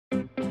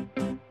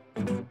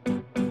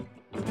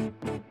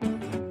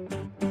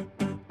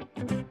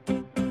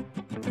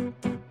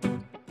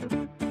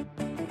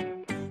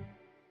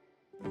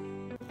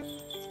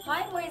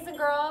Hi boys and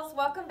girls,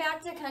 welcome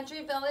back to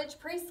Country Village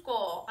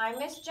Preschool. I'm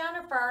Miss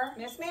Jennifer,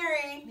 Miss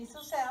Mary, Miss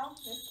Lucille,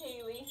 Miss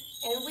Kaylee,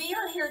 and we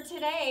are here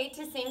today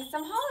to sing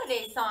some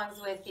holiday songs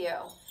with you.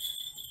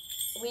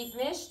 We've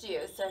missed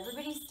you, so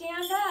everybody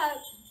stand up,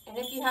 and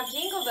if you have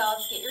jingle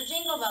bells, get your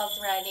jingle bells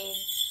ready.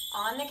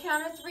 On the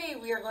count of three,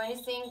 we are going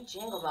to sing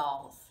Jingle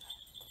Bells.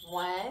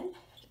 1,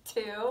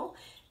 2,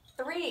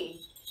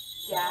 3.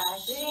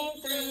 Dashing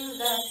through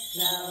the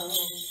snow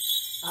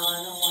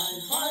on a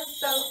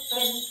one-horse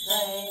open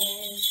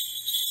sleigh,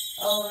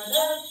 o'er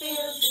the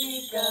fields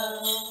we go,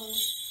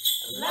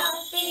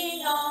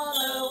 laughing all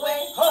the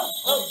way. Ho,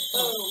 ho,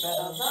 ho,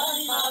 bells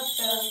on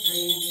bobtails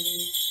ring,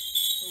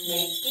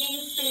 making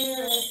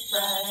spirits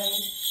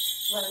bright.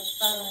 What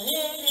fun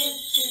it is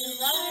to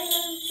ride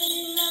and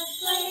sing a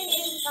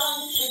sleighing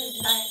song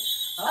tonight.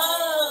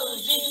 Oh,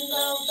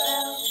 jingle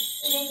bells,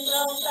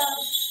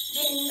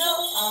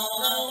 jingle all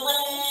the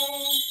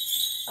way.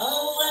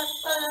 Oh, what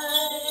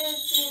fun it is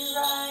to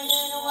ride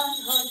in a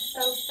one-horse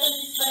open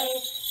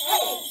sleigh.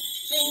 Hey!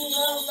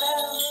 Jingle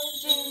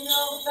bells,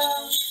 jingle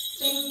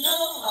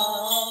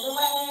all the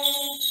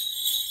way.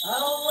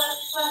 Oh, what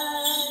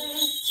fun it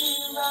is to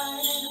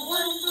ride in a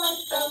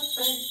one-horse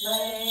open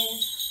sleigh.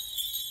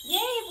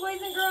 Yay,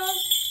 boys and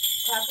girls!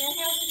 Clap your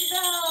hands with your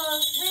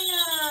bells. Ring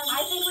them.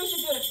 I think we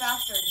should do it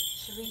faster.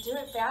 Should we do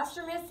it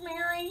faster, Miss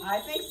Mary? I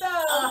think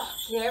so.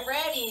 Get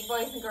ready,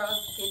 boys and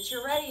girls. Get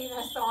your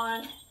readiness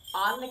on.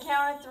 On the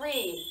count of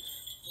 3.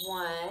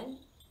 1,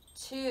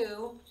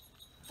 2,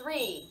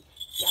 3.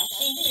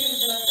 Dashing through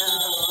the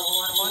snow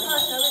on one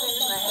horse open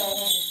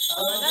sleigh,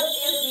 o'er the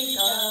fields we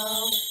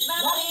go,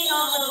 laughing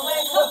all the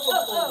way. Ho,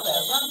 ho, ho,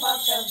 bells on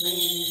bobtails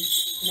ring,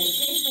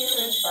 making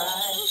spirits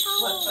bright.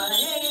 What fun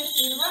it is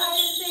to ride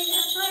and sing a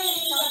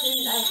sleighing song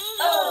tonight.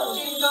 Oh,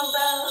 jingle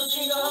bells,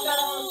 jingle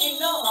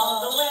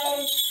all the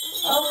way.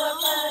 Oh, what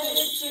fun it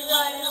is to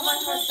ride in a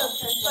one-horse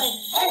open sleigh.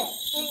 Hey,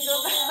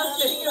 jingle bells,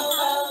 jingle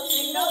all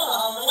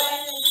the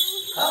way.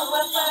 Oh,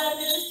 what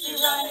fun it is to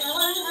ride in a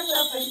one-horse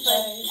open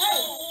sleigh.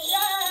 Hey,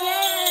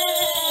 yay!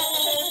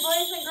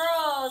 Boys and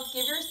girls,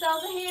 give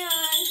yourselves a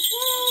hand.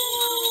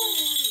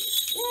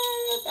 Yay!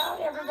 Yay,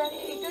 about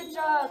everybody. Good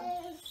job.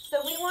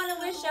 So we want to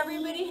wish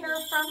everybody here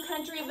from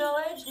Country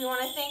Village. We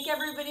want to thank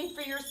everybody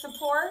for your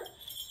support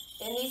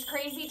in these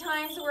crazy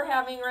times that we're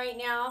having right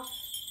now.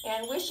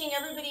 And wishing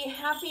everybody a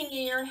Happy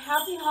New Year,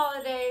 Happy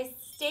Holidays,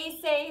 stay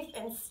safe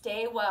and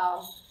stay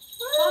well.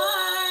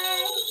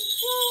 Bye!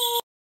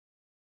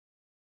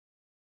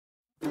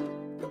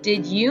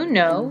 Did you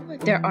know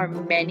there are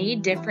many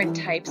different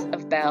types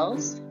of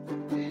bells?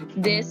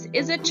 This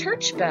is a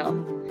church bell.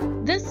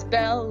 This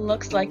bell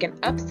looks like an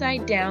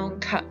upside-down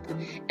cup,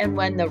 and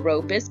when the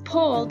rope is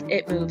pulled,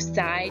 it moves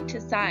side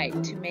to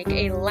side to make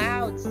a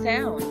loud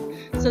sound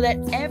so that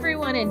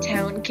everyone in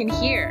town can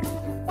hear.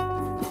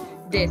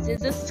 This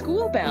is a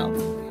school bell.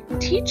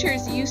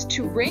 Teachers used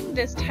to ring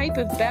this type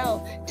of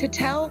bell to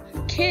tell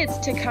kids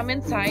to come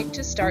inside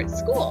to start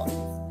school.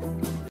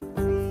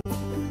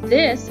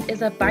 This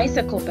is a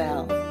bicycle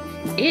bell.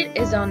 It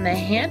is on the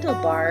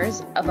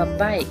handlebars of a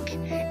bike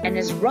and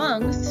is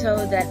rung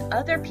so that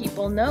other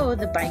people know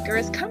the biker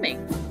is coming.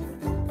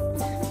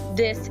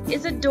 This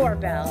is a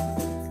doorbell.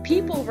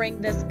 People ring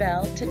this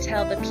bell to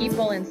tell the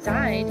people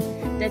inside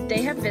that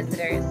they have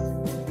visitors.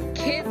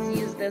 Kids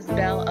use this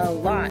bell a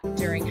lot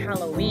during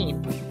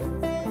Halloween.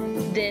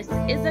 This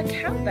is a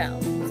cowbell.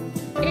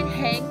 It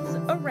hangs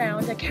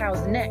around a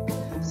cow's neck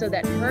so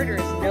that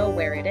herders know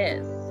where it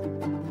is.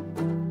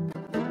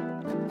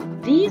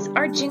 These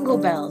are jingle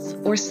bells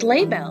or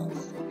sleigh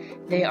bells.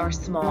 They are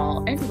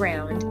small and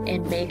round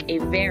and make a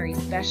very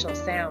special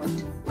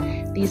sound.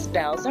 These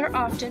bells are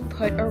often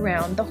put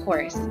around the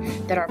horse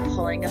that are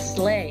pulling a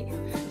sleigh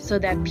so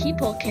that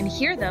people can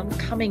hear them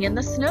coming in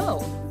the snow.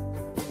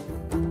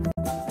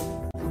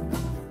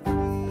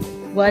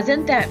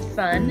 Wasn't that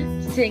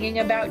fun, singing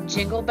about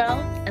jingle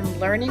bells and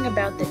learning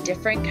about the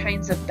different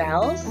kinds of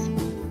bells?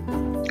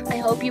 I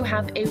hope you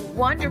have a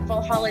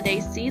wonderful holiday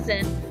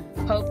season.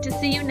 Hope to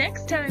see you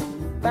next time.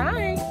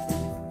 Bye!